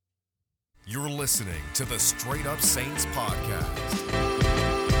You're listening to the Straight Up Saints podcast.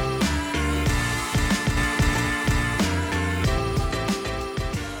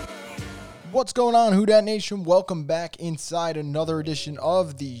 What's going on, Who Dat Nation? Welcome back inside another edition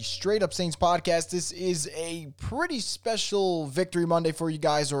of the Straight Up Saints podcast. This is a pretty special Victory Monday for you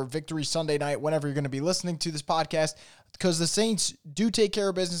guys, or Victory Sunday night, whenever you're going to be listening to this podcast, because the Saints do take care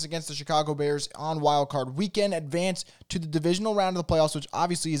of business against the Chicago Bears on Wild Card Weekend, advance to the divisional round of the playoffs, which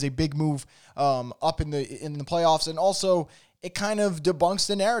obviously is a big move up in the playoffs, and also it kind of debunks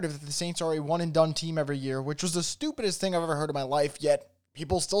the narrative that the Saints are a one-and-done team every year, which was the stupidest thing I've ever heard in my life, yet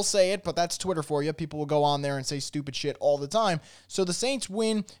people still say it, but that's Twitter for you. People will go on there and say stupid shit all the time. So the Saints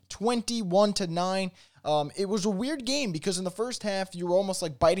win 21-9. It was a weird game because in the first half, you were almost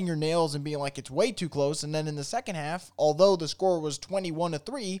like biting your nails and being like, it's way too close. And then in the second half, although the score was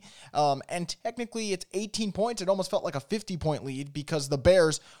 21-3, and technically it's 18 points, it almost felt like a 50-point lead because the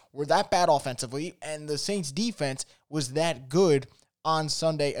Bears were that bad offensively and the Saints defense was that good on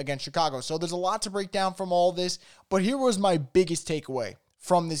Sunday against Chicago. So there's a lot to break down from all this, but here was my biggest takeaway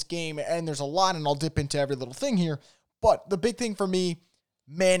from this game, and there's a lot, and I'll dip into every little thing here, but the big thing for me,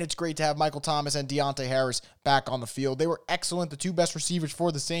 man, it's great to have Michael Thomas and Deonte Harris back on the field. They were excellent, the two best receivers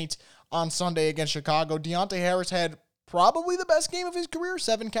for the Saints on Sunday against Chicago. Deonte Harris had probably the best game of his career,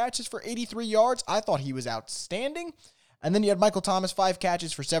 7 catches for 83 yards. I thought he was outstanding. And then you had Michael Thomas, 5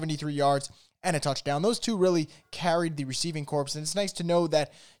 catches for 73 yards and a touchdown. Those two really carried the receiving corps, and it's nice to know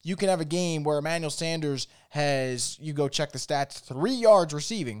that you can have a game where Emmanuel Sanders has, you go check the stats, 3 yards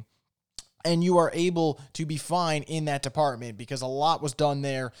receiving, and you are able to be fine in that department because a lot was done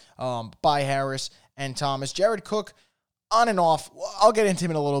there by Harris and Thomas. Jared Cook, on and off, I'll get into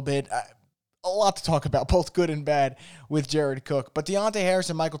him in a little bit. A lot to talk about, both good and bad with Jared Cook. But Deonte Harris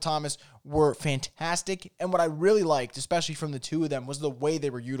and Michael Thomas were fantastic. And what I really liked, especially from the two of them, was the way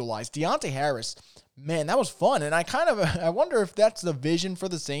they were utilized. Deonte Harris, man, that was fun. And I wonder if that's the vision for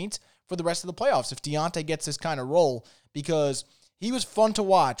the Saints for the rest of the playoffs, if Deonte gets this kind of role, because he was fun to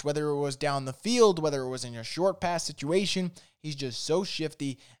watch, whether it was down the field, whether it was in a short pass situation. He's just so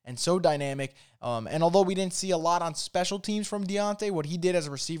shifty and so dynamic. And although we didn't see a lot on special teams from Deonte, what he did as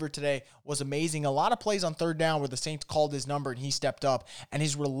a receiver today was amazing. A lot of plays on third down where the Saints called his number and he stepped up. And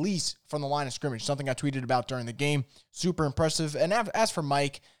his release from the line of scrimmage, something I tweeted about during the game, super impressive. And as for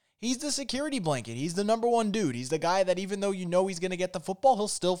Mike, he's the security blanket. He's the number one dude. He's the guy that even though you know he's going to get the football, he'll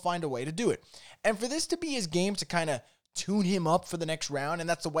still find a way to do it. And for this to be his game to kind of tune him up for the next round, and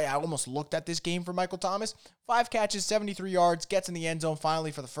that's the way I almost looked at this game for Michael Thomas. 5 catches, 73 yards, gets in the end zone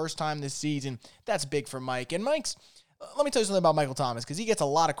finally for the first time this season. That's big for Mike. And let me tell you something about Michael Thomas, because he gets a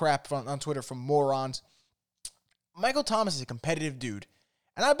lot of crap on Twitter from morons. Michael Thomas is a competitive dude,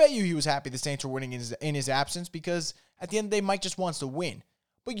 and I bet you he was happy the Saints were winning in his absence, because at the end of the day, Mike just wants to win.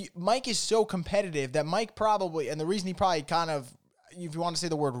 But Mike is so competitive that Mike probably, and the reason he probably kind of, if you want to say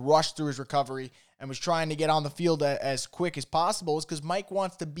the word, rushed through his recovery and was trying to get on the field as quick as possible, is because Mike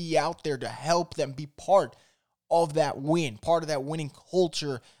wants to be out there to help them be part of that win, part of that winning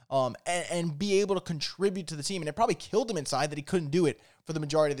culture, and be able to contribute to the team. And it probably killed him inside that he couldn't do it for the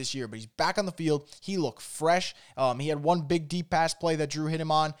majority of this year. But he's back on the field. He looked fresh. He had one big deep pass play that Drew hit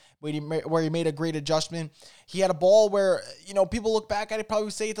him on where he made a great adjustment. He had a ball where, people look back at it,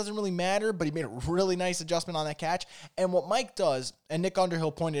 probably say it doesn't really matter, but he made a really nice adjustment on that catch. And what Mike does, and Nick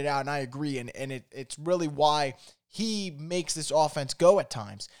Underhill pointed out, and I agree, and it's really why he makes this offense go at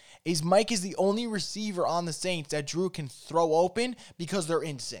times, is Mike is the only receiver on the Saints that Drew can throw open because they're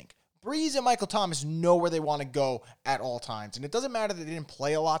in sync. Breeze and Michael Thomas know where they want to go at all times. And it doesn't matter that they didn't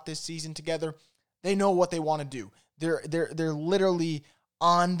play a lot this season together. They know what they want to do. They're literally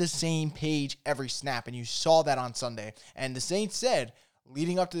on the same page every snap, and you saw that on Sunday. And the Saints said,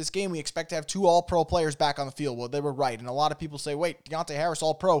 leading up to this game, we expect to have 2 all-pro players back on the field. Well, they were right. And a lot of people say, wait, Deonte Harris,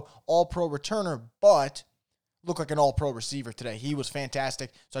 all-pro returner, but looked like an all-pro receiver today. He was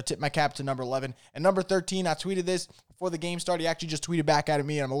fantastic. So I tipped my cap to number 11. And number 13, I tweeted this before the game started. He actually just tweeted back at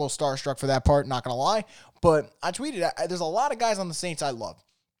me, and I'm a little starstruck for that part, not going to lie. But I tweeted, there's a lot of guys on the Saints I love.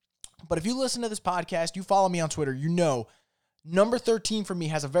 But if you listen to this podcast, you follow me on Twitter, you know number 13 for me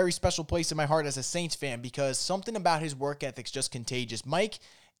has a very special place in my heart as a Saints fan, because something about his work ethic's just contagious. Mike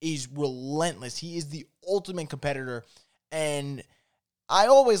is relentless. He is the ultimate competitor, and I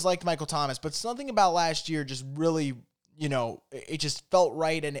always liked Michael Thomas, but something about last year just really, it just felt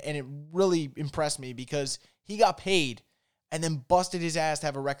right, and it really impressed me because he got paid and then busted his ass to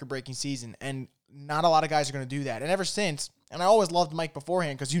have a record-breaking season, and not a lot of guys are going to do that. And ever since, and I always loved Mike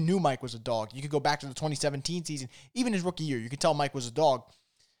beforehand because you knew Mike was a dog. You could go back to the 2017 season, even his rookie year, you could tell Mike was a dog.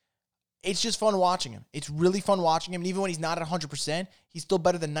 it's just fun watching him. It's really fun watching him. And even when he's not at 100%, he's still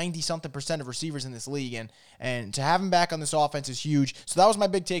better than 90-something% of receivers in this league. And to have him back on this offense is huge. So that was my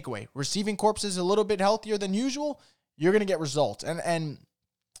big takeaway. Receiving corps is a little bit healthier than usual. You're going to get results. And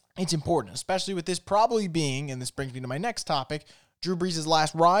it's important, especially with this probably being, and this brings me to my next topic, Drew Brees'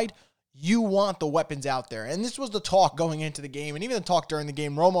 last ride. You want the weapons out there. And this was the talk going into the game, and even the talk during the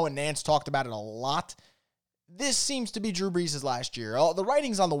game. Romo and Nance talked about it a lot. This seems to be Drew Brees' last year. The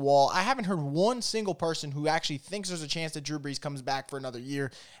writing's on the wall. I haven't heard one single person who actually thinks there's a chance that Drew Brees comes back for another year.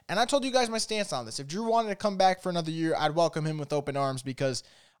 And I told you guys my stance on this. If Drew wanted to come back for another year, I'd welcome him with open arms because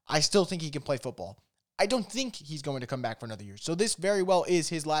I still think he can play football. I don't think he's going to come back for another year. So this very well is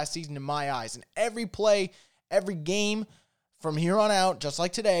his last season in my eyes. And every play, every game from here on out, just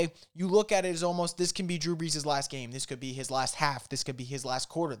like today, you look at it as almost this can be Drew Brees' last game. This could be his last half. This could be his last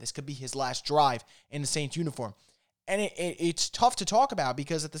quarter. This could be his last drive in the Saints uniform. And it's tough to talk about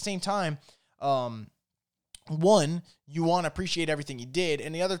because at the same time, one, you want to appreciate everything he did,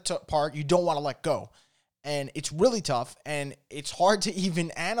 and the other part, you don't want to let go. And it's really tough, and it's hard to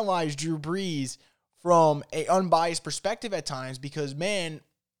even analyze Drew Brees from an unbiased perspective at times because, man,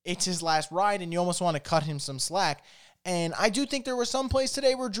 it's his last ride, and you almost want to cut him some slack. And I do think there were some plays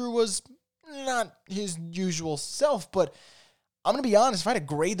today where Drew was not his usual self, but I'm going to be honest, if I had to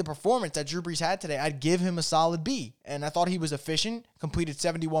grade the performance that Drew Brees had today, I'd give him a solid B. And I thought he was efficient, completed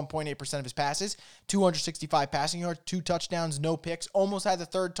 71.8% of his passes, 265 passing yards, 2 touchdowns, no picks, almost had the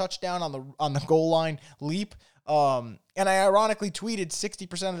third touchdown on the goal line leap. And I ironically tweeted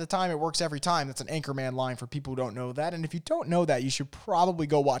 60% of the time it works every time. That's an Anchorman line for people who don't know that. And if you don't know that, you should probably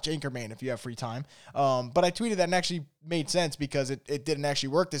go watch Anchorman if you have free time. But I tweeted that and actually made sense because it didn't actually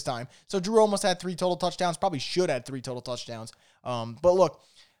work this time. So Drew almost had 3 total touchdowns, probably should have 3 total touchdowns. But look,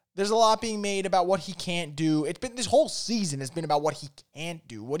 there's a lot being made about what he can't do. This whole season has been about what he can't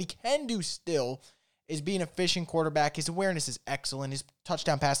do. What he can do still is be an efficient quarterback. His awareness is excellent. His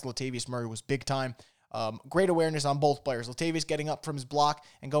touchdown pass to Latavius Murray was big time. Great awareness on both players. Latavius getting up from his block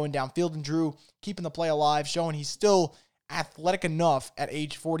and going downfield, and Drew keeping the play alive, showing he's still athletic enough at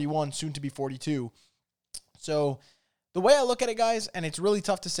age 41, soon to be 42. So the way I look at it, guys, and it's really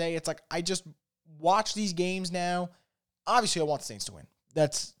tough to say, it's like I just watch these games now. Obviously, I want the Saints to win.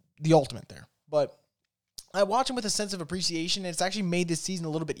 That's the ultimate there. But I watch him with a sense of appreciation, and it's actually made this season a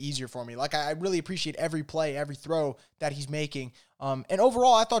little bit easier for me. Like, I really appreciate every play, every throw that he's making. And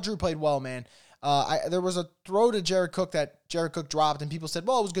overall, I thought Drew played well, man. There was a throw to Jared Cook that Jared Cook dropped, and people said,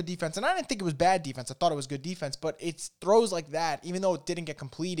 well, it was good defense. And I didn't think it was bad defense. I thought it was good defense. But it's throws like that, even though it didn't get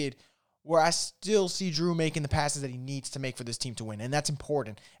completed, where I still see Drew making the passes that he needs to make for this team to win. And that's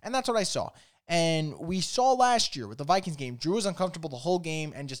important. And that's what I saw. And we saw last year with the Vikings game, Drew was uncomfortable the whole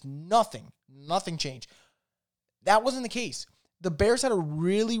game, and just nothing changed. That wasn't the case. The Bears had a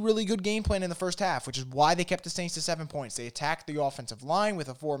really, really good game plan in the first half, which is why they kept the Saints to 7 points. They attacked the offensive line with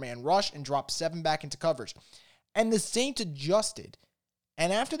a 4-man rush and dropped 7 back into coverage. And the Saints adjusted.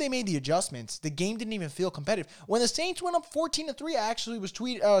 And after they made the adjustments, the game didn't even feel competitive. When the Saints went up 14-3, I actually was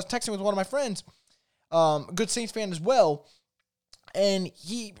texting with one of my friends, a good Saints fan as well, and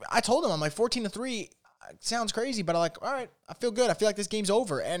I told him, I'm like, 14-3, sounds crazy, but I'm like, all right, I feel good. I feel like this game's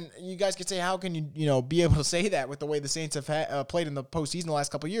over. And you guys could say, how can you be able to say that with the way the Saints have played in the postseason the last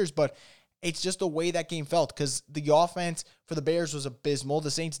couple of years? But it's just the way that game felt, because the offense for the Bears was abysmal.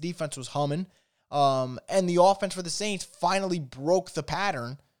 The Saints defense was humming. And the offense for the Saints finally broke the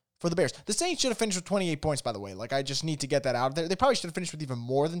pattern for the Bears. The Saints should have finished with 28 points, by the way. Like, I just need to get that out there. They probably should have finished with even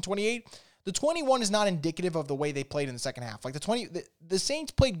more than 28. The 21 is not indicative of the way they played in the second half. Like, the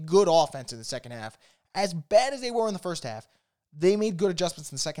Saints played good offense in the second half. As bad as they were in the first half, they made good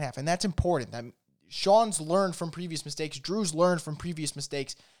adjustments in the second half, and that's important. That Sean's learned from previous mistakes. Drew's learned from previous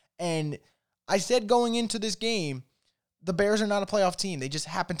mistakes. And I said going into this game, the Bears are not a playoff team. They just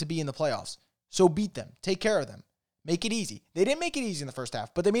happen to be in the playoffs. So beat them. Take care of them. Make it easy. They didn't make it easy in the first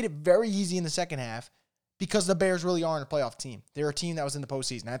half, but they made it very easy in the second half because the Bears really aren't a playoff team. They're a team that was in the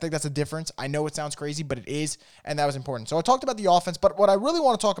postseason. I think that's a difference. I know it sounds crazy, but it is, and that was important. So I talked about the offense, but what I really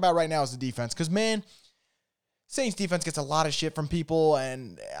want to talk about right now is the defense, because, man, Saints defense gets a lot of shit from people,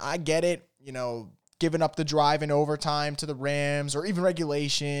 and I get it, giving up the drive in overtime to the Rams, or even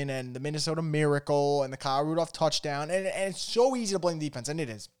regulation, and the Minnesota Miracle, and the Kyle Rudolph touchdown, and it's so easy to blame the defense, and it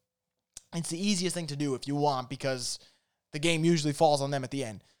is. It's the easiest thing to do if you want, because the game usually falls on them at the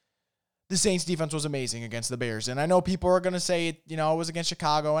end. The Saints defense was amazing against the Bears, and I know people are going to say, it was against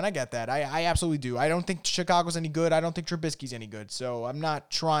Chicago, and I get that. I absolutely do. I don't think Chicago's any good. I don't think Trubisky's any good, so I'm not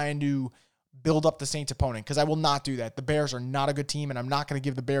trying to build up the Saints opponent, because I will not do that. The Bears are not a good team, and I'm not going to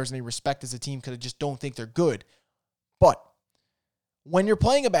give the Bears any respect as a team because I just don't think they're good. But when you're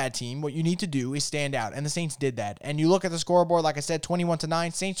playing a bad team, what you need to do is stand out, and the Saints did that. And you look at the scoreboard, like I said,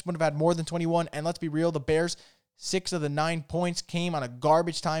 21-9. Saints would have had more than 21, and let's be real, the Bears, 6 of the 9 points came on a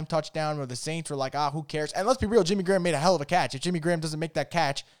garbage time touchdown where the Saints were like, who cares? And let's be real, Jimmy Graham made a hell of a catch. If Jimmy Graham doesn't make that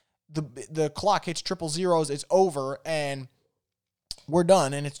catch, the clock hits triple zeros, it's over, and we're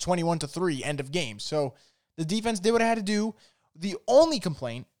done, and it's 21-3, end of game. So the defense did what it had to do. The only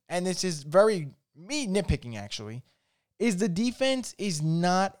complaint, and this is me nitpicking actually, is the defense is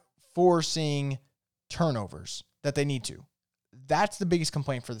not forcing turnovers that they need to. That's the biggest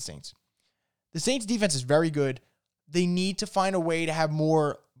complaint for the Saints. The Saints defense is very good. They need to find a way to have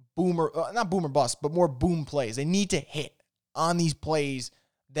more not boomer bust, but more boom plays. They need to hit on these plays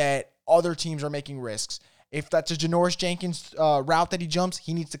that other teams are making risks. If that's a Janoris Jenkins route that he jumps,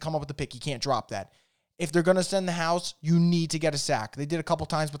 he needs to come up with the pick. He can't drop that. If they're going to send the house, you need to get a sack. They did a couple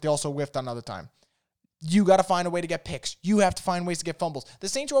times, but they also whiffed on another time. You got to find a way to get picks. You have to find ways to get fumbles. The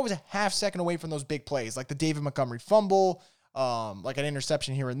Saints are always a half second away from those big plays, like the David Montgomery fumble, like an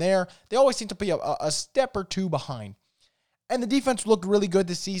interception here and there. They always seem to be a step or two behind. And the defense looked really good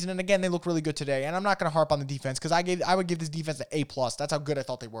this season, and again, they look really good today. And I'm not going to harp on the defense because I would give this defense an A+. That's how good I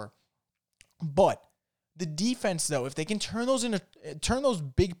thought they were. But the defense, though, if they can turn those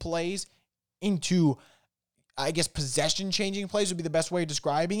big plays into, I guess, possession-changing plays would be the best way of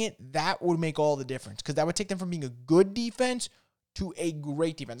describing it, that would make all the difference because that would take them from being a good defense to a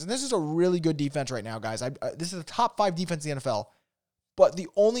great defense. And this is a really good defense right now, guys. This is a top 5 defense in the NFL. But the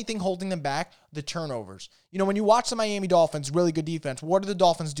only thing holding them back, the turnovers. You know, when you watch the Miami Dolphins, really good defense, what do the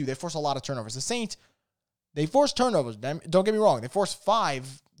Dolphins do? They force a lot of turnovers. The Saints, they force turnovers. Don't get me wrong. They forced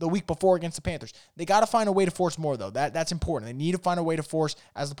 5 the week before against the Panthers. They got to find a way to force more, though. That's important. They need to find a way to force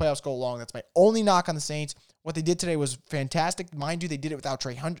as the playoffs go along. That's my only knock on the Saints. What they did today was fantastic. Mind you, they did it without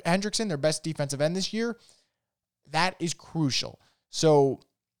Trey Hendrickson, their best defensive end this year. That is crucial. So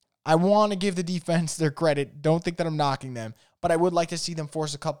I want to give the defense their credit. Don't think that I'm knocking them. But I would like to see them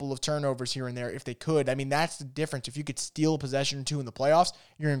force a couple of turnovers here and there if they could. I mean, that's the difference. If you could steal a possession or two in the playoffs,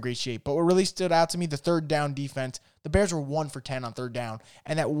 you're in great shape. But what really stood out to me, the third down defense, the Bears were 1 for 10 on third down.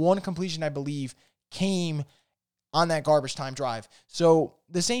 And that one completion, I believe, came on that garbage time drive. So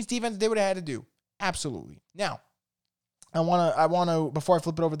the Saints defense did what it had to do. Absolutely. Now, I want to, before I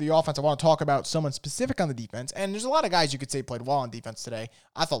flip it over to the offense, I want to talk about someone specific on the defense. And there's a lot of guys you could say played well on defense today.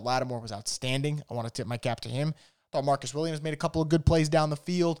 I thought Lattimore was outstanding. I want to tip my cap to him. I thought Marcus Williams made a couple of good plays down the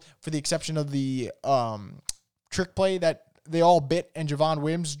field, for the exception of the trick play that they all bit and Javon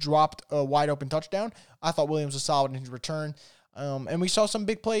Wims dropped a wide open touchdown. I thought Williams was solid in his return. And we saw some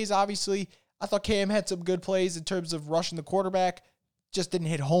big plays, obviously. I thought Cam had some good plays in terms of rushing the quarterback. Just didn't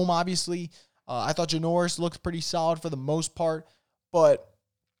hit home, obviously. I thought Janoris looked pretty solid for the most part. But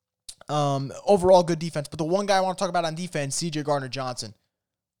overall, good defense. But the one guy I want to talk about on defense, C.J. Gardner-Johnson.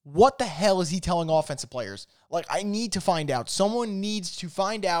 What the hell is he telling offensive players? Like, I need to find out. Someone needs to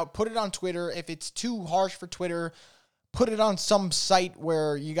find out. Put it on Twitter. If it's too harsh for Twitter, put it on some site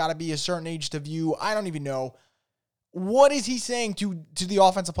where you got to be a certain age to view. I don't even know. What is he saying to the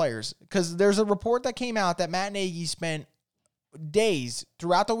offensive players? Because there's a report that came out that Matt Nagy spent days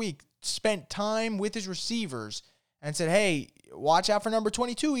throughout the week, spent time with his receivers and said, hey, watch out for number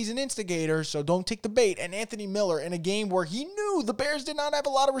 22. He's an instigator, so don't take the bait. And Anthony Miller, in a game where he knew the Bears did not have a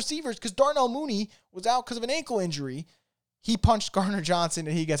lot of receivers because Darnell Mooney was out because of an ankle injury, he punched Gardner-Johnson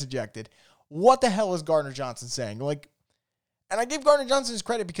and he gets ejected. What the hell is Gardner-Johnson saying? Like, and I give Gardner-Johnson his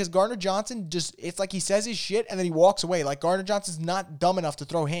credit because Gardner-Johnson just, it's like he says his shit and then he walks away. Like, Gardner-Johnson's not dumb enough to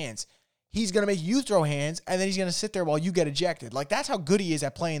throw hands. He's going to make you throw hands, and then he's going to sit there while you get ejected. Like, that's how good he is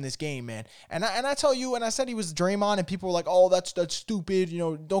at playing this game, man. And I tell you, and I said he was Draymond, and people were like, oh, that's stupid. You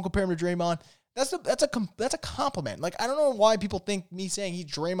know, don't compare him to Draymond. That's a compliment. Like, I don't know why people think me saying he's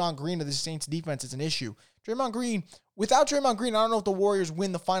Draymond Green of the Saints defense is an issue. Draymond Green, without Draymond Green, I don't know if the Warriors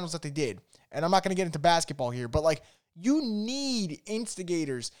win the finals that they did. And I'm not going to get into basketball here, but, like, you need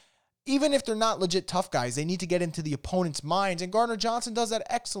instigators. Even if they're not legit tough guys, they need to get into the opponent's minds, and Gardner-Johnson does that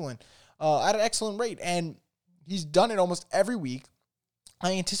at an excellent rate, and he's done it almost every week.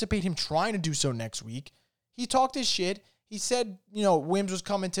 I anticipate him trying to do so next week. He talked his shit. He said, you know, Wims was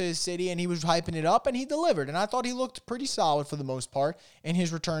coming to his city, and he was hyping it up, and he delivered. And I thought he looked pretty solid for the most part in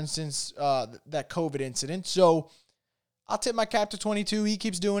his return since that COVID incident. So I'll tip my cap to 22. He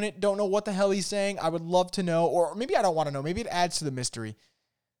keeps doing it. Don't know what the hell he's saying. I would love to know, or maybe I don't want to know. Maybe it adds to the mystery.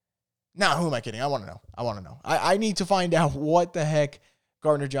 Nah, who am I kidding? I want to know. I need to find out what the heck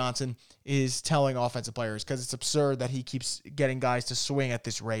Gardner-Johnson is telling offensive players because it's absurd that he keeps getting guys to swing at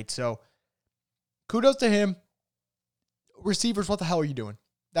this rate. So kudos to him. Receivers, what the hell are you doing?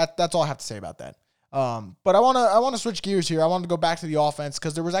 That's all I have to say about that. But I want to switch gears here. I want to go back to the offense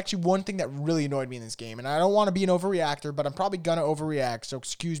because there was actually one thing that really annoyed me in this game, and I don't want to be an overreactor, but I'm probably gonna overreact. So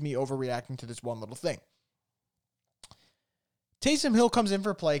excuse me overreacting to this one little thing. Taysom Hill comes in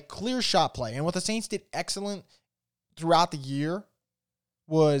for play, clear shot play, and what the Saints did excellent throughout the year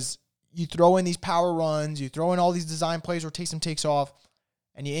was you throw in these power runs, you throw in all these design plays where Taysom takes off,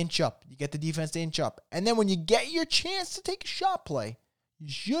 and you inch up. You get the defense to inch up, and then when you get your chance to take a shot play, you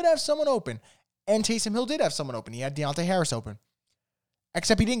should have someone open. And Taysom Hill did have someone open. He had Deontay Harris open.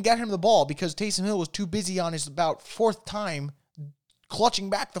 Except he didn't get him the ball because Taysom Hill was too busy on his about fourth time clutching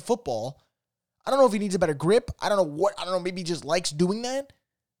back the football. I don't know if he needs a better grip. I don't know, maybe he just likes doing that.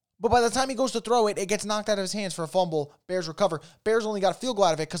 But by the time he goes to throw it, it gets knocked out of his hands for a fumble. Bears recover. Bears only got a field goal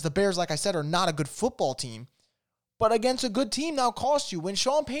out of it because the Bears, like I said, are not a good football team. But against a good team now costs you. When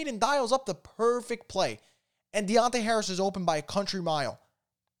Sean Payton dials up the perfect play and Deontay Harris is open by a country mile,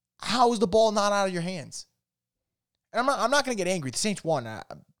 how is the ball not out of your hands? And I'm not going to get angry. The Saints won.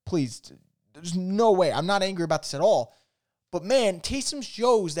 Please, there's no way. I'm not angry about this at all. But man, Taysom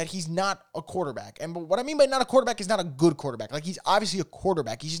shows that he's not a quarterback. And what I mean by not a quarterback is not a good quarterback. Like, he's obviously a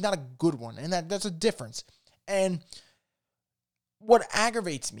quarterback. He's just not a good one. And that's a difference. And what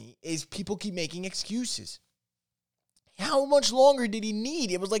aggravates me is people keep making excuses. How much longer did he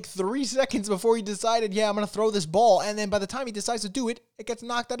need? It was like 3 seconds before he decided, yeah, I'm going to throw this ball. And then by the time he decides to do it, it gets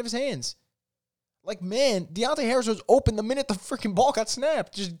knocked out of his hands. Like, man, Deontay Harris was open the minute the freaking ball got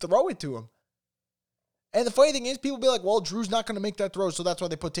snapped. Just throw it to him. And the funny thing is, people be like, well, Drew's not going to make that throw, so that's why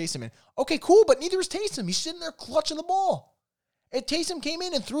they put Taysom in. Okay, cool, but neither is Taysom. He's sitting there clutching the ball. If Taysom came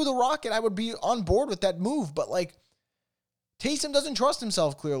in and threw the rocket, I would be on board with that move. But, like, Taysom doesn't trust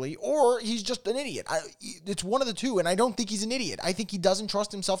himself, clearly, or he's just an idiot. It's one of the two, and I don't think he's an idiot. I think he doesn't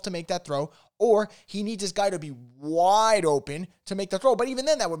trust himself to make that throw, or he needs this guy to be wide open to make the throw. But even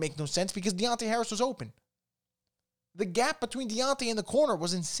then, that would make no sense because Deontay Harris was open. The gap between Deontay and the corner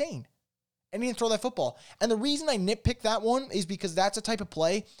was insane, and he didn't throw that football. And the reason I nitpick that one is because that's a type of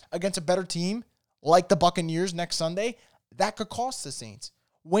play against a better team, like the Buccaneers next Sunday, that could cost the Saints.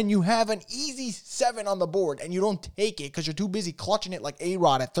 When you have an easy 7 on the board and you don't take it because you're too busy clutching it like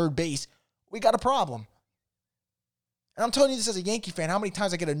A-Rod at third base, we got a problem. And I'm telling you this as a Yankee fan, how many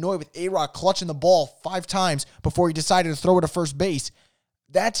times I get annoyed with A-Rod clutching the ball 5 times before he decided to throw it to first base.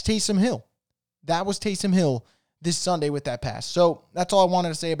 That's Taysom Hill. That was Taysom Hill this Sunday with that pass. So that's all I wanted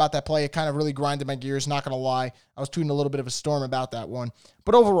to say about that play. It kind of really grinded my gears, not going to lie. I was tweeting a little bit of a storm about that one.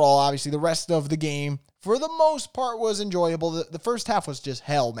 But overall, obviously, the rest of the game, for the most part, was enjoyable. The first half was just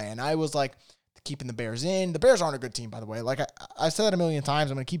hell, man. I was like, keeping the Bears in. The Bears aren't a good team, by the way. Like, I said that a million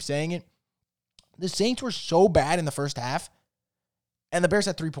times. I'm going to keep saying it. The Saints were so bad in the first half, and the Bears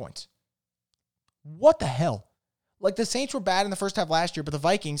had 3 points. What the hell? Like, the Saints were bad in the first half last year, but the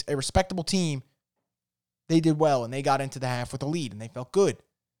Vikings, a respectable team, they did well, and they got into the half with a lead, and they felt good.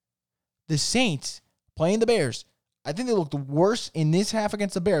 The Saints playing the Bears, I think they looked worse in this half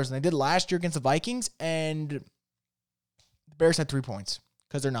against the Bears than they did last year against the Vikings, and the Bears had 3 points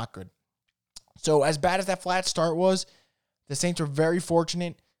because they're not good. So as bad as that flat start was, the Saints were very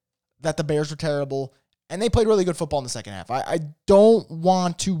fortunate that the Bears were terrible, and they played really good football in the second half. I don't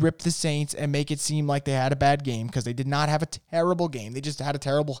want to rip the Saints and make it seem like they had a bad game because they did not have a terrible game. They just had a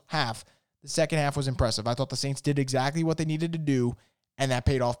terrible half. The second half was impressive. I thought the Saints did exactly what they needed to do, and that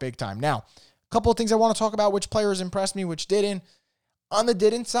paid off big time. Now, a couple of things I want to talk about, which players impressed me, which didn't. On the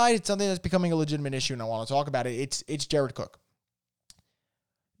didn't side, it's something that's becoming a legitimate issue, and I want to talk about it. It's Jared Cook.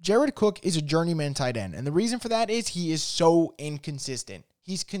 Jared Cook is a journeyman tight end, and the reason for that is he is so inconsistent.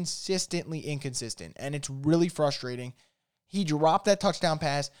 He's consistently inconsistent, and it's really frustrating. He dropped that touchdown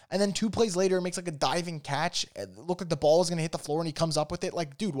pass, and then 2 plays later, it makes like a diving catch. It looked like the ball is going to hit the floor, and he comes up with it.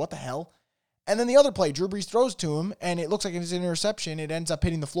 Like, dude, what the hell? And then the other play, Drew Brees throws to him, and it looks like it's an interception. It ends up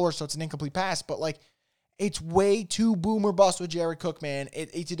hitting the floor, so it's an incomplete pass. But, like, it's way too boom or bust with Jared Cook, man.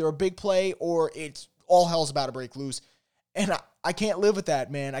 It's either a big play or it's all hell's about to break loose. And I can't live with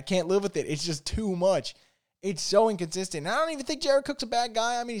that, man. I can't live with it. It's just too much. It's so inconsistent. And I don't even think Jared Cook's a bad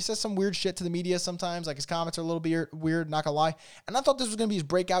guy. I mean, he says some weird shit to the media sometimes. Like, his comments are a little bit weird, not gonna lie. And I thought this was going to be his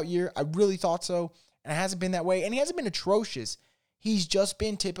breakout year. I really thought so. And it hasn't been that way. And he hasn't been atrocious. He's just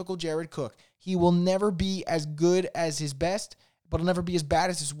been typical Jared Cook. He will never be as good as his best, but he'll never be as bad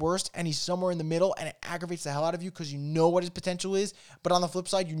as his worst, and he's somewhere in the middle, and it aggravates the hell out of you because you know what his potential is, but on the flip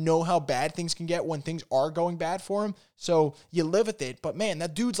side, you know how bad things can get when things are going bad for him, so you live with it. But man,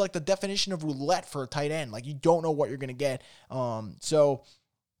 that dude's like the definition of roulette for a tight end. Like, you don't know what you're going to get. So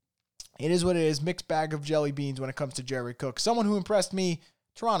it is what it is. Mixed bag of jelly beans when it comes to Jared Cook. Someone who impressed me,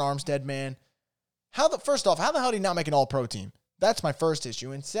 Teron Armstead, man. First off, how the hell did he not make an all-pro team? That's my first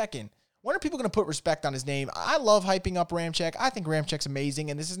issue. And second, when are people going to put respect on his name? I love hyping up Ramczyk. I think Ramczyk's amazing,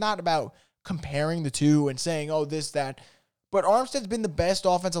 and this is not about comparing the two and saying, oh, this, that. But Armstead's been the best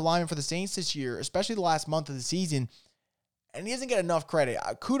offensive lineman for the Saints this year, especially the last month of the season, and he doesn't get enough credit.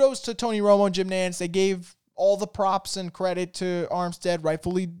 Kudos to Tony Romo and Jim Nantz. They gave all the props and credit to Armstead,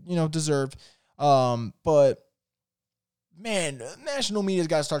 rightfully, deserved. But, man, national media's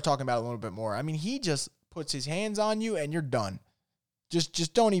got to start talking about it a little bit more. I mean, he just puts his hands on you, and you're done.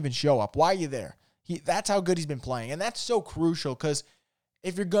 Just don't even show up. Why are you there? That's how good he's been playing. And that's so crucial because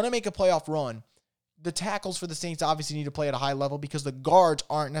if you're going to make a playoff run, the tackles for the Saints obviously need to play at a high level because the guards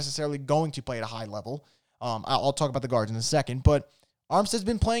aren't necessarily going to play at a high level. I'll talk about the guards in a second. But Armstead's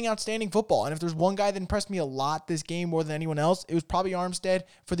been playing outstanding football. And if there's one guy that impressed me a lot this game more than anyone else, it was probably Armstead,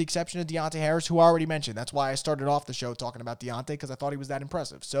 for the exception of Deontay Harris, who I already mentioned. That's why I started off the show talking about Deontay, because I thought he was that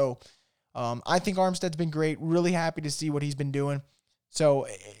impressive. So I think Armstead's been great. Really happy to see what he's been doing. So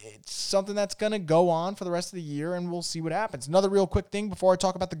it's something that's going to go on for the rest of the year, and we'll see what happens. Another real quick thing before I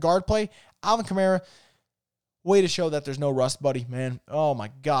talk about the guard play, Alvin Kamara, way to show that there's no rust, buddy, man. Oh,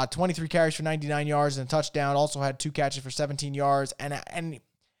 my God. 23 carries for 99 yards and a touchdown. Also had 2 catches for 17 yards. And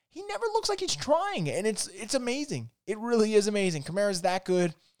he never looks like he's trying, and it's amazing. It really is amazing. Kamara's that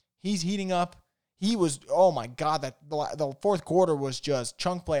good. He's heating up. He was, oh, my God, the fourth quarter was just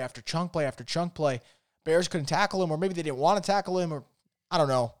chunk play after chunk play after chunk play. Bears couldn't tackle him, or maybe they didn't want to tackle him, or I don't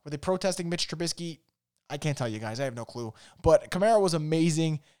know. Were they protesting Mitch Trubisky? I can't tell you guys. I have no clue. But Kamara was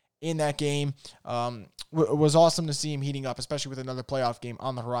amazing in that game. It was awesome to see him heating up, especially with another playoff game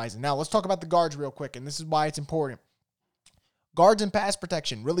on the horizon. Now, let's talk about the guards real quick, and this is why it's important. Guards and pass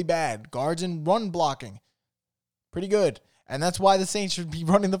protection, really bad. Guards and run blocking, pretty good. And that's why the Saints should be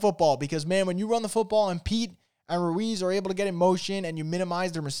running the football, because, man, when you run the football and Pete and Ruiz are able to get in motion and you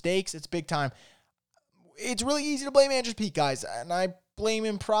minimize their mistakes, it's big time. It's really easy to blame Andrews Pete, guys, and I blame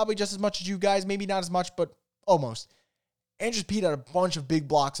him probably just as much as you guys. Maybe not as much, but almost. Andrews Pete had a bunch of big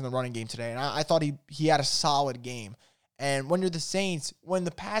blocks in the running game today, and I thought he had a solid game. And when you're the Saints, when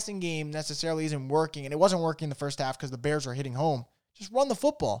the passing game necessarily isn't working, and it wasn't working in the first half because the Bears were hitting home, just run the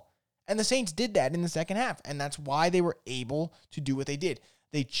football. And the Saints did that in the second half, and that's why they were able to do what they did.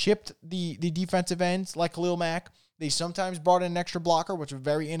 They chipped the defensive ends like Khalil Mack. They sometimes brought in an extra blocker, which was a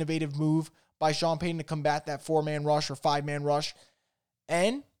very innovative move by Sean Payton to combat that 4-man rush or 5-man rush.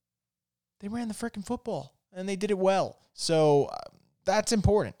 And they ran the freaking football, and they did it well. So that's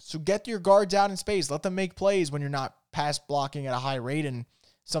important. So get your guards out in space. Let them make plays when you're not pass blocking at a high rate, and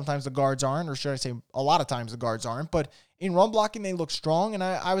sometimes the guards aren't, or should I say a lot of times the guards aren't. But in run blocking, they look strong, and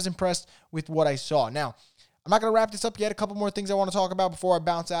I was impressed with what I saw. Now, I'm not going to wrap this up yet. A couple more things I want to talk about before I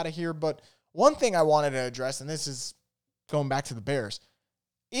bounce out of here. But one thing I wanted to address, and this is going back to the Bears,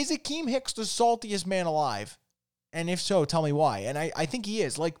 is Akeem Hicks the saltiest man alive? And if so, tell me why. And I think he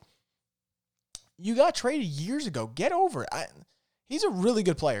is. Like, you got traded years ago. Get over it. He's a really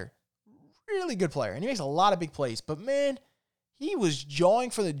good player. Really good player. And he makes a lot of big plays. But, man, he was jawing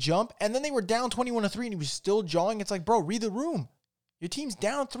for the jump. And then they were down 21-3, and he was still jawing. It's like, bro, read the room. Your team's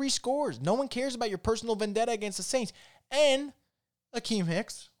down 3 scores. No one cares about your personal vendetta against the Saints. And, Akeem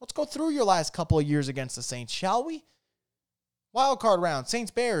Hicks, let's go through your last couple of years against the Saints, shall we? Wild card round,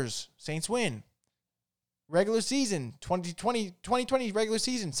 Saints-Bears, Saints win. Regular season, 2020 regular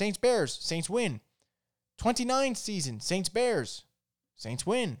season, Saints-Bears, Saints win. 29 season, Saints-Bears, Saints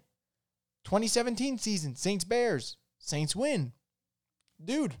win. 2017 season, Saints-Bears, Saints win.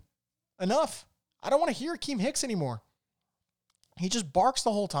 Dude, enough. I don't want to hear Akeem Hicks anymore. He just barks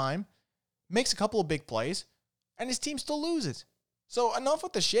the whole time, makes a couple of big plays, and his team still loses. So enough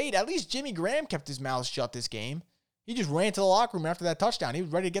with the shade. At least Jimmy Graham kept his mouth shut this game. He just ran to the locker room after that touchdown. He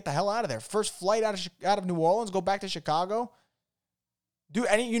was ready to get the hell out of there. First flight out of New Orleans, go back to Chicago. Dude,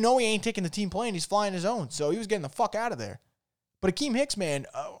 and he ain't taking the team plane. He's flying his own. So he was getting the fuck out of there. But Akeem Hicks, man,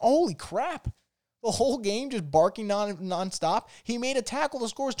 holy crap. The whole game just barking nonstop. He made a tackle. The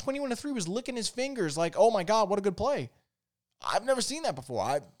score was 21-3. Was licking his fingers like, oh my God, what a good play. I've never seen that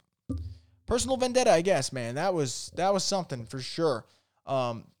before. Personal vendetta, I guess, man. That was something for sure.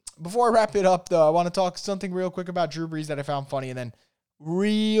 Before I wrap it up, though, I want to talk something real quick about Drew Brees that I found funny, and then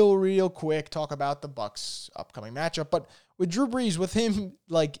real quick talk about the Bucs upcoming matchup. But with Drew Brees, with him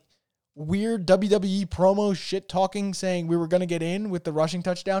like weird WWE promo shit talking, saying we were going to get in with the rushing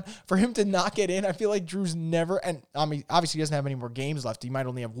touchdown, for him to not get in, I feel like Drew's never, and I mean, obviously he doesn't have any more games left. He might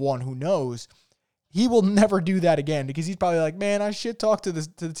only have one, who knows. He will never do that again, because he's probably like, man, I shit talked to the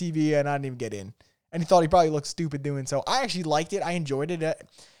TV and I didn't even get in. And he thought he probably looked stupid doing so. I actually liked it. I enjoyed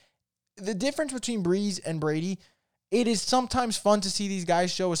it. The difference between Brees and Brady, it is sometimes fun to see these guys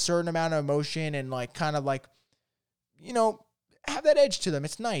show a certain amount of emotion and like kind of like, have that edge to them.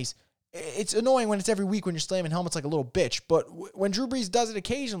 It's nice. it's annoying when it's every week when you're slamming helmets like a little bitch. But when Drew Brees does it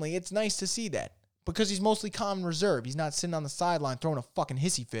occasionally, it's nice to see that because he's mostly calm and reserved. He's not sitting on the sideline throwing a fucking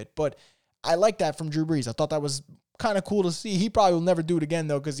hissy fit. But I like that from Drew Brees. I thought that was kind of cool to see. He probably will never do it again,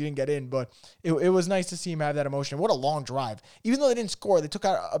 though, because he didn't get in. But it was nice to see him have that emotion. What a long drive. Even though they didn't score, they took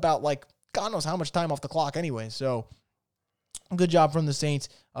out about, like, God knows how much time off the clock anyway. So good job from the Saints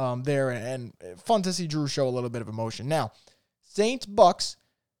there. And fun to see Drew show a little bit of emotion. Now, Saints-Bucks.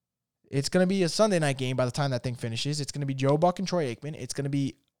 It's going to be a Sunday night game by the time that thing finishes. It's going to be Joe Buck and Troy Aikman. It's going to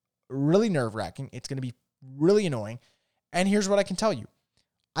be really nerve-wracking. It's going to be really annoying. And here's what I can tell you.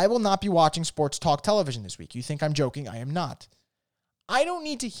 I will not be watching sports talk television this week. You think I'm joking? I am not. I don't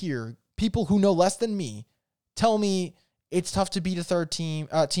need to hear people who know less than me tell me it's tough to beat a third team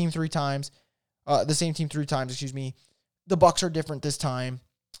three times, the same team three times, excuse me. The Bucks are different this time.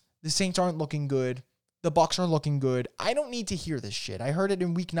 The Saints aren't looking good. The Bucks are looking good. I don't need to hear this shit. I heard it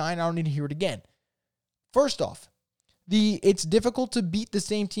in week 9. I don't need to hear it again. First off, it's difficult to beat the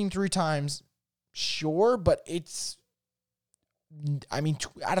same team three times. Sure, but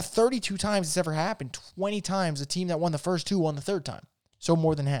out of 32 times it's ever happened, 20 times the team that won the first two won the third time. So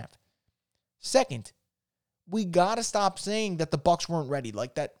more than half. Second, we got to stop saying that the Bucks weren't ready.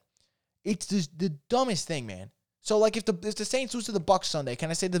 Like that, it's the dumbest thing, man. So, like, if the Saints lose to the Bucks Sunday, can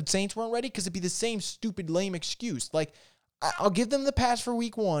I say the Saints weren't ready? Because it'd be the same stupid, lame excuse. Like, I'll give them the pass for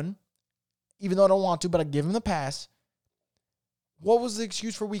week 1, even though I don't want to, but I'll give them the pass. What was the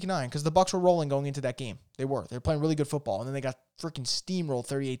excuse for week 9? Because the Bucks were rolling going into that game. They were playing really good football, and then they got freaking steamrolled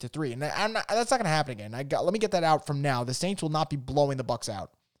 38-3. And that's not going to happen again. Let me get that out from now. The Saints will not be blowing the Bucks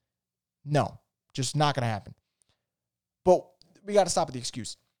out. No, just not going to happen. But we got to stop with the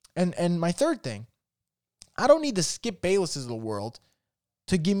excuse. And my third thing, I don't need the Skip Baylesses of the world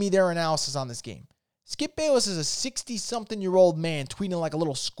to give me their analysis on this game. Skip Bayless is a 60-something-year-old man tweeting like a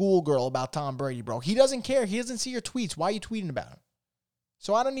little schoolgirl about Tom Brady, bro. He doesn't care. He doesn't see your tweets. Why are you tweeting about him?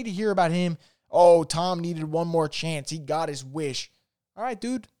 So I don't need to hear about him. Oh, Tom needed one more chance. He got his wish. All right,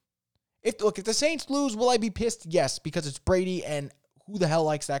 dude. If the Saints lose, will I be pissed? Yes, because it's Brady, and who the hell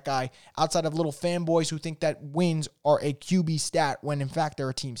likes that guy outside of little fanboys who think that wins are a QB stat when, in fact, they're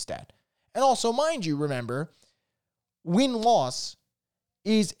a team stat. And also, mind you, remember, win-loss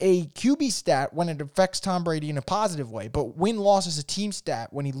is a QB stat when it affects Tom Brady in a positive way, but win-loss is a team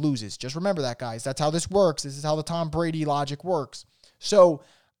stat when he loses. Just remember that, guys. That's how this works. This is how the Tom Brady logic works. So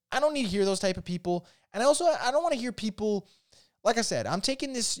I don't need to hear those type of people. And I don't want to hear people, like I said, I'm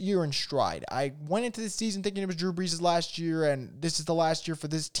taking this year in stride. I went into this season thinking it was Drew Brees' last year, and this is the last year for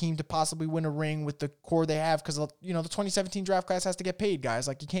this team to possibly win a ring with the core they have because, you know, the 2017 draft class has to get paid, guys.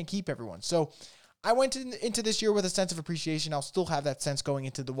 Like, you can't keep everyone. So I went into this year with a sense of appreciation. I'll still have that sense going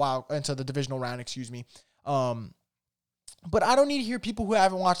into the divisional round, But I don't need to hear people who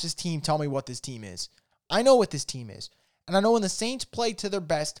haven't watched this team tell me what this team is. I know what this team is. And I know when the Saints play to their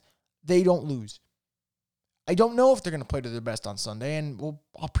best, they don't lose. I don't know if they're going to play to their best on Sunday, and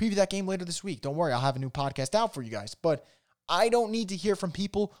I'll preview that game later this week. Don't worry, I'll have a new podcast out for you guys. But I don't need to hear from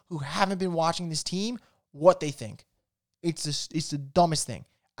people who haven't been watching this team what they think. It's the dumbest thing.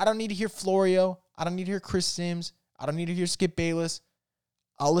 I don't need to hear Florio. I don't need to hear Chris Sims. I don't need to hear Skip Bayless.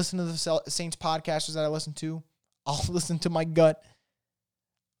 I'll listen to the Saints podcasters that I listen to. I'll listen to my gut.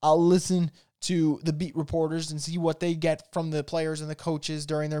 I'll listen to the beat reporters and see what they get from the players and the coaches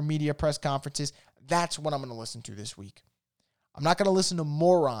during their media press conferences. That's what I'm going to listen to this week. I'm not going to listen to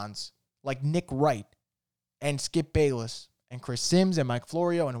morons like Nick Wright and Skip Bayless and Chris Sims and Mike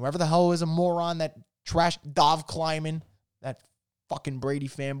Florio and whoever the hell is a moron, that trash Dov Kleiman, that fucking Brady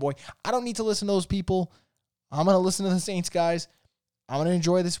fanboy. I don't need to listen to those people. I'm going to listen to the Saints guys. I'm going to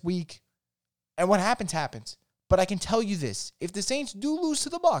enjoy this week. And what happens, happens. But I can tell you this. If the Saints do lose to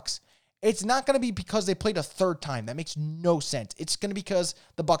the Bucks, it's not going to be because they played a third time. That makes no sense. It's going to be because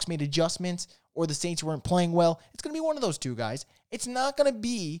the Bucks made adjustments or the Saints weren't playing well. It's going to be one of those two, guys. It's not going to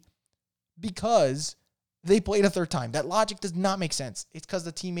be because they played a third time. That logic does not make sense. It's because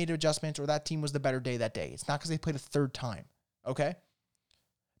the team made adjustments or that team was the better day that day. It's not because they played a third time, okay?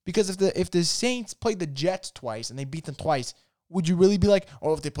 Because if the Saints played the Jets twice and they beat them twice, would you really be like,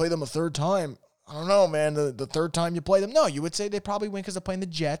 oh, if they play them a third time, I don't know, man, the third time you play them? No, you would say they probably win because they're playing the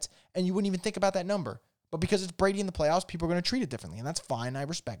Jets, and you wouldn't even think about that number. But because it's Brady in the playoffs, people are going to treat it differently, and that's fine. I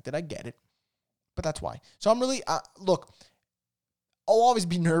respect it. I get it. But that's why. So I'm really, look, I'll always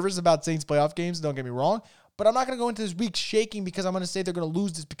be nervous about Saints playoff games, don't get me wrong, but I'm not going to go into this week shaking because I'm going to say they're going to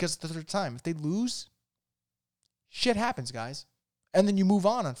lose this because it's the third time. If they lose, shit happens, guys. And then you move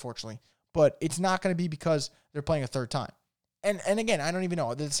on, unfortunately. But it's not going to be because they're playing a third time. And again, I don't even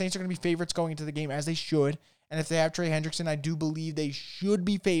know. The Saints are going to be favorites going into the game, as they should. And if they have Trey Hendrickson, I do believe they should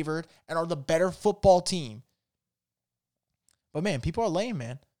be favored and are the better football team. But man, people are lame,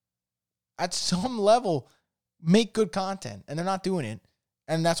 man. At some level, make good content, and they're not doing it.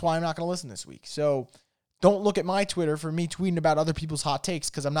 And that's why I'm not going to listen this week. So don't look at my Twitter for me tweeting about other people's hot takes,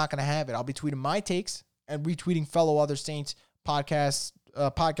 because I'm not going to have it. I'll be tweeting my takes and retweeting fellow other Saints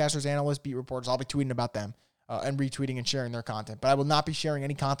podcasters, analysts, beat reporters. I'll be tweeting about them and retweeting and sharing their content. But I will not be sharing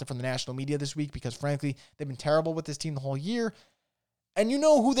any content from the national media this week because, frankly, they've been terrible with this team the whole year. And you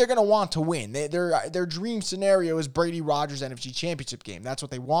know who they're going to want to win. Their dream scenario is Brady Rodgers NFC Championship game. That's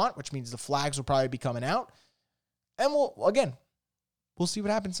what they want, which means the flags will probably be coming out. And we'll see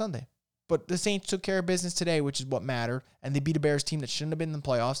what happens Sunday. But the Saints took care of business today, which is what mattered. And they beat a Bears team that shouldn't have been in the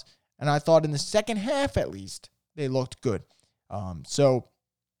playoffs. And I thought in the second half, at least, they looked good. So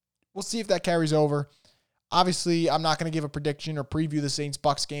we'll see if that carries over. Obviously, I'm not going to give a prediction or preview the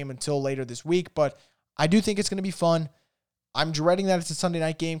Saints-Bucs game until later this week. But I do think it's going to be fun. I'm dreading that it's a Sunday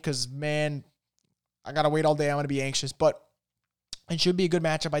night game because, man, I got to wait all day. I'm going to be anxious, but it should be a good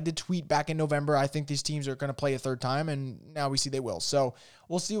matchup. I did tweet back in November, I think these teams are going to play a third time, and now we see they will. So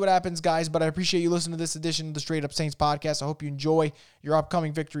we'll see what happens, guys, but I appreciate you listening to this edition of the Straight Up Saints podcast. I hope you enjoy your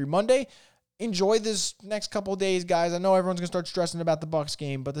upcoming Victory Monday. Enjoy this next couple of days, guys. I know everyone's going to start stressing about the Bucs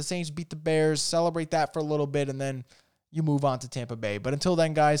game, but the Saints beat the Bears. Celebrate that for a little bit, and then you move on to Tampa Bay. But until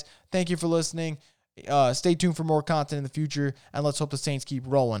then, guys, thank you for listening. Stay tuned for more content in the future, and let's hope the Saints keep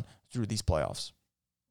rolling through these playoffs.